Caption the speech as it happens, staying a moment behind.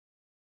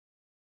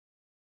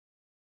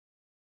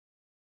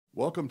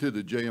Welcome to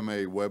the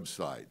JMA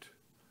website.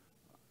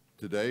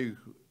 Today,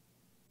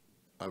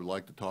 I would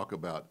like to talk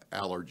about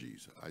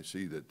allergies. I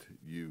see that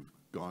you've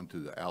gone to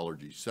the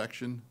allergy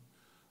section.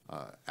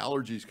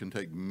 Allergies can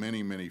take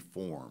many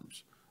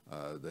forms.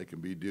 They can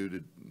be due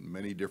to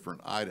many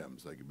different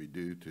items. They can be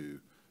due to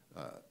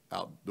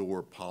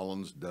outdoor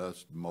pollens,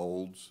 dust,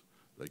 molds.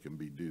 They can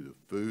be due to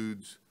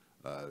foods.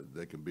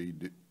 They can be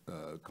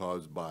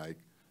caused by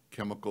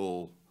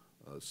chemical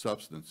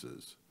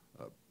substances,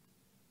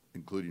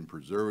 including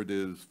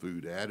preservatives,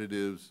 food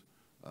additives,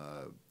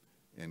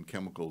 and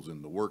chemicals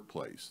in the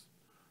workplace.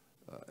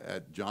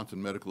 At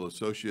Johnson Medical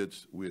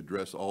Associates, we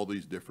address all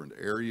these different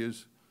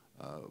areas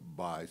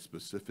by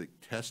specific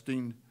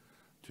testing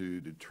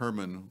to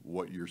determine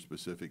what your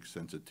specific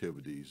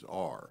sensitivities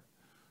are.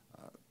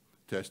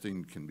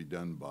 Testing can be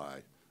done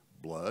by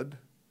blood,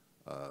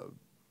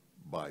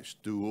 by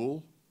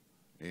stool,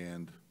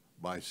 and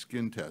by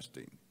skin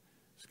testing.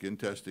 Skin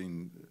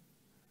testing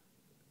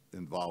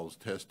involves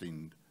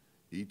testing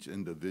each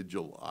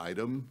individual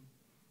item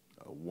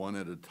one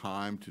at a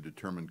time to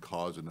determine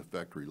cause and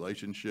effect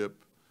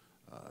relationship,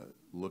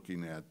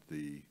 looking at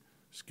the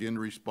skin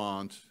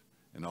response,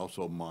 and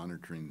also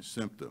monitoring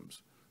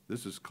symptoms.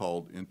 This is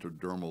called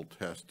intradermal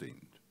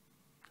testing.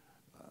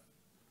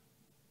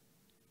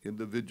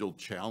 Individual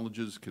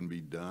challenges can be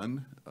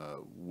done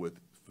with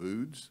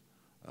foods.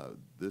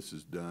 This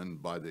is done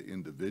by the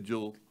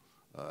individual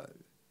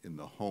in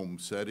the home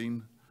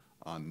setting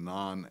on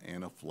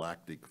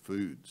non-anaphylactic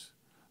foods.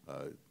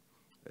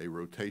 A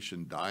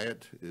rotation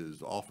diet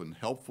is often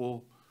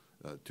helpful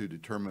to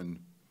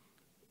determine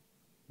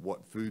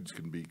what foods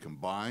can be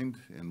combined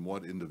and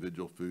what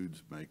individual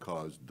foods may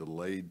cause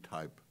delayed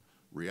type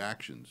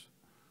reactions.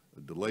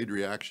 A delayed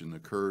reaction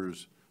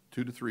occurs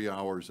 2 to 3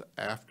 hours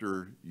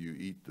after you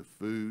eat the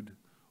food,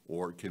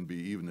 or it can be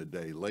even a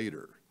day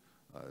later.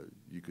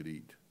 You could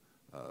eat,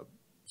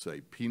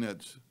 say,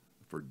 peanuts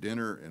for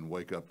dinner and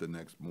wake up the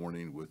next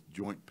morning with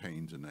joint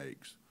pains and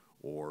aches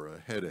or a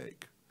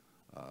headache.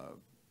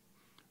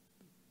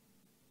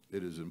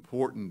 It is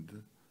important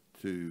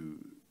to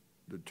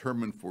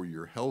determine for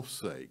your health's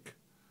sake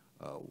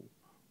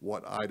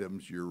what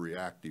items you're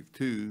reactive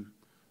to,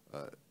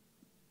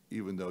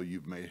 even though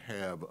you may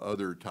have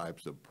other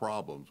types of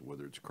problems,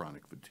 whether it's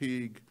chronic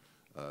fatigue,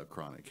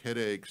 chronic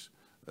headaches,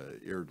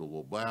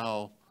 irritable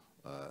bowel,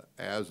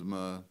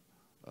 asthma,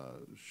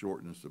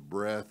 shortness of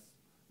breath,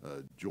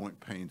 joint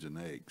pains and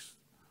aches.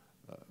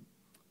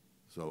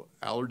 So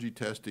allergy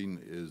testing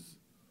is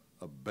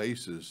a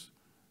basis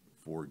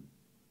for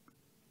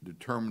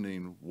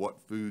determining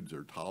what foods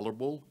are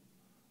tolerable,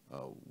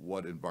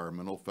 what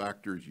environmental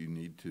factors you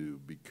need to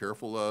be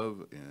careful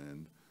of,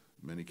 and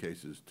in many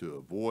cases to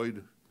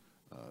avoid,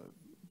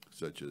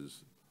 such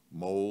as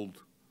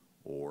mold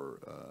or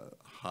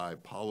high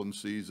pollen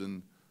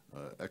season,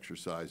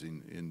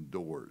 exercising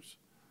indoors.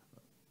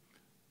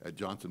 At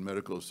Johnson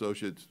Medical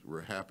Associates,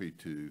 we're happy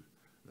to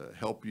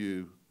help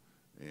you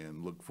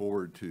and look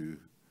forward to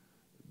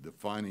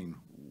defining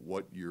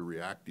what your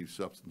reactive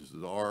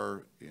substances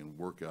are and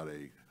work out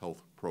a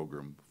health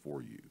program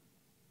for you.